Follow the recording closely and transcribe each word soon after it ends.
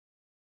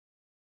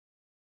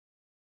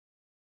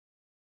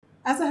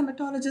As a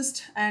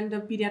hematologist and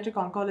a pediatric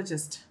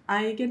oncologist,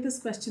 I get this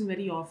question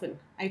very often.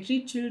 I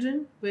treat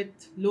children with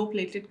low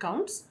platelet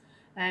counts,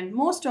 and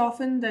most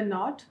often than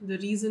not, the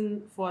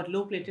reason for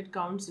low platelet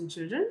counts in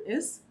children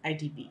is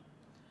ITP.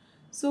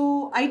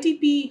 So,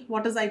 ITP,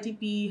 what is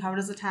ITP? How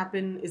does it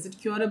happen? Is it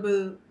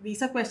curable?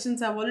 These are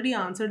questions I've already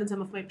answered in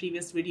some of my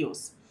previous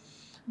videos.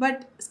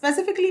 But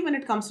specifically when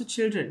it comes to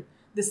children,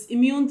 this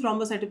immune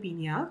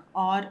thrombocytopenia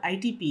or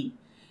ITP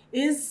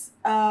is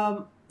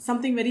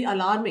something very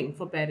alarming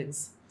for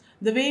parents.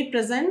 The way it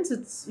presents,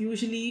 it's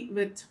usually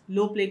with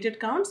low platelet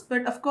counts,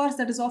 but of course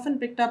that is often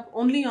picked up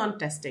only on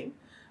testing.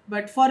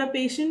 But for a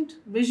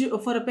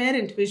for a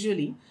parent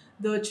visually,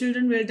 the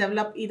children will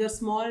develop either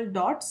small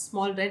dots,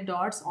 small red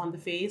dots on the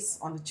face,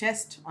 on the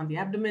chest, on the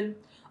abdomen,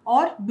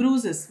 or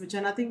bruises, which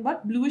are nothing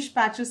but bluish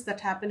patches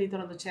that happen either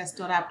on the chest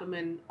or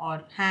abdomen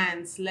or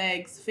hands,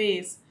 legs,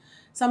 face.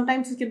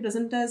 Sometimes it can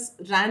present as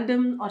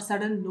random or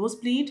sudden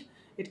nosebleed.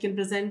 It can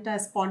present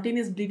as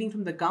spontaneous bleeding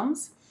from the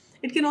gums.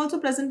 It can also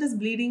present as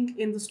bleeding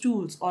in the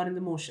stools or in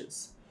the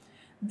motions.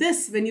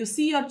 This, when you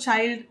see your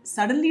child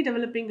suddenly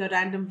developing a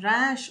random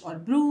rash or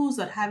bruise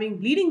or having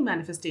bleeding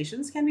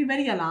manifestations, can be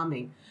very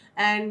alarming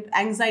and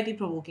anxiety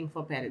provoking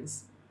for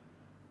parents.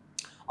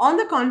 On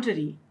the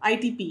contrary,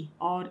 ITP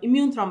or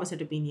immune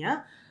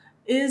thrombocytopenia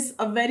is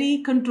a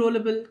very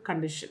controllable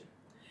condition.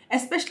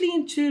 Especially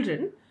in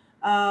children,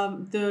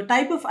 the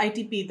type of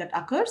ITP that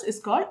occurs is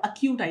called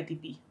acute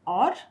ITP,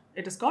 or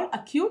it is called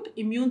acute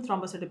immune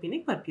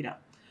thrombocytopenic purpura,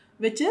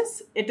 which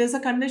is, it is a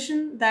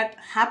condition that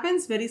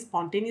happens very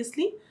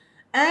spontaneously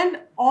and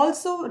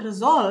also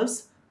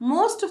resolves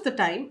most of the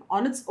time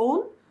on its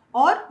own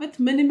or with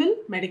minimal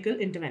medical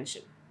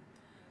intervention.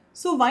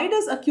 So, why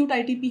does acute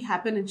ITP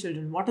happen in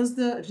children? What is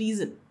the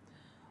reason?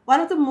 One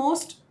of the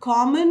most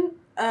common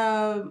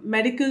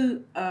medical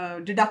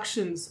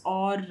deductions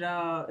or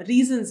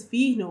reasons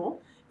we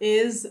know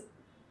is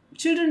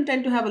children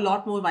tend to have a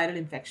lot more viral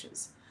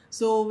infections.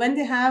 So, when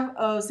they have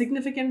a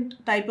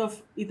significant type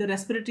of either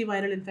respiratory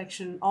viral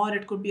infection or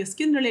it could be a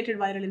skin related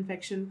viral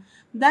infection,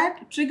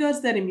 that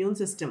triggers their immune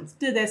system.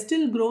 They're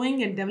still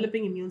growing and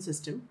developing immune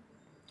system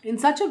in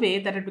such a way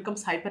that it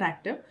becomes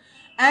hyperactive,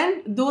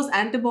 and those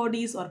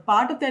antibodies or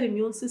part of their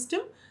immune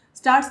system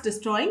starts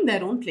destroying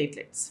their own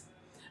platelets.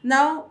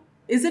 Now,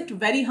 is it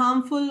very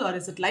harmful or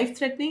is it life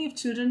threatening if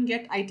children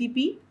get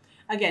ITP?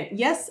 Again,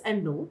 yes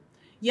and no.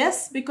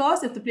 Yes,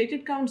 because if the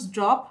platelet counts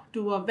drop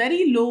to a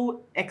very low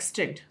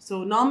extent,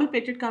 so normal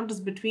platelet count is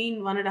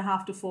between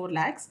 1.5 to 4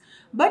 lakhs,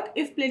 but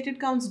if platelet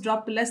counts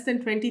drop to less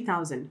than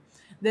 20,000,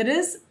 there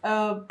is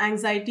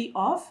anxiety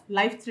of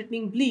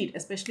life-threatening bleed,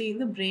 especially in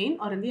the brain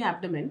or in the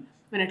abdomen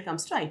when it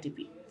comes to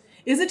ITP.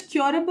 Is it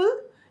curable?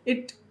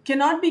 It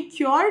cannot be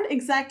cured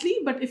exactly,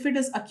 but if it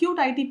is acute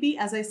ITP,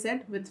 as I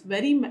said, with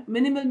very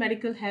minimal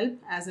medical help,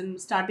 as in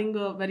starting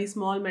a very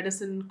small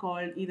medicine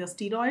called either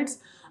steroids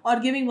or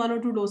giving 1 or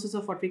 2 doses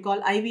of what we call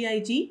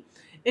IVIG,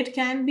 it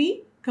can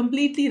be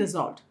completely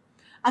resolved.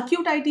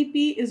 Acute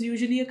ITP is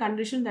usually a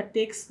condition that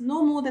takes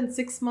no more than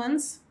 6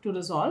 months to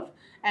resolve.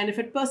 And if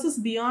it persists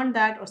beyond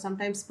that or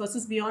sometimes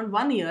persists beyond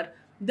 1 year,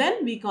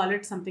 then we call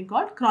it something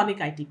called chronic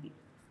ITP.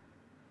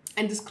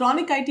 And this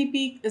chronic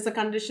ITP is a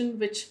condition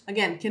which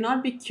again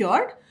cannot be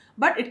cured,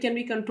 but it can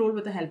be controlled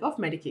with the help of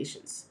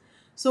medications.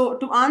 So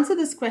to answer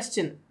this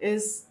question,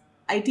 is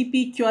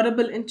ITP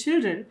curable in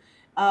children?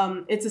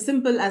 It's as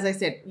simple as I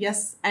said,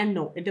 yes and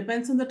no. It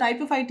depends on the type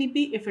of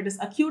ITP. If it is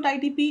acute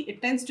ITP,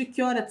 it tends to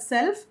cure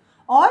itself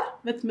or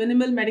with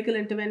minimal medical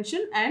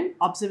intervention and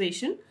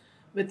observation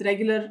with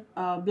regular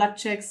blood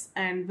checks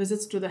and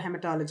visits to the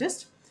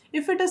hematologist.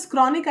 If it is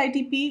chronic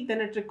ITP,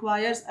 then it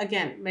requires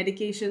again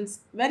medications,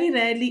 very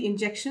rarely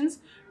injections,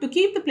 to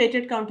keep the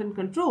platelet count in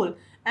control,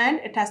 and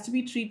it has to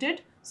be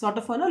treated sort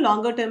of on a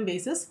longer term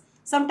basis,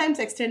 sometimes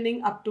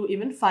extending up to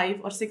even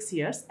 5 or 6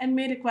 years, and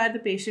may require the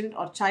patient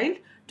or child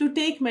to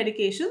take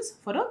medications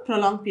for a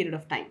prolonged period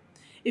of time.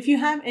 If you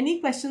have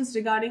any questions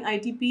regarding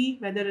ITP,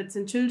 whether it's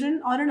in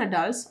children or in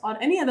adults or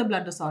any other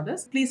blood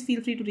disorders, please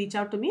feel free to reach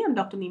out to me. I'm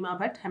Dr. Neema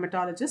Bhat,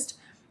 Hematologist.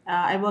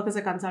 I work as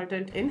a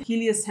consultant in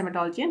Helios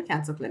Hematology and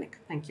Cancer Clinic.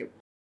 Thank you.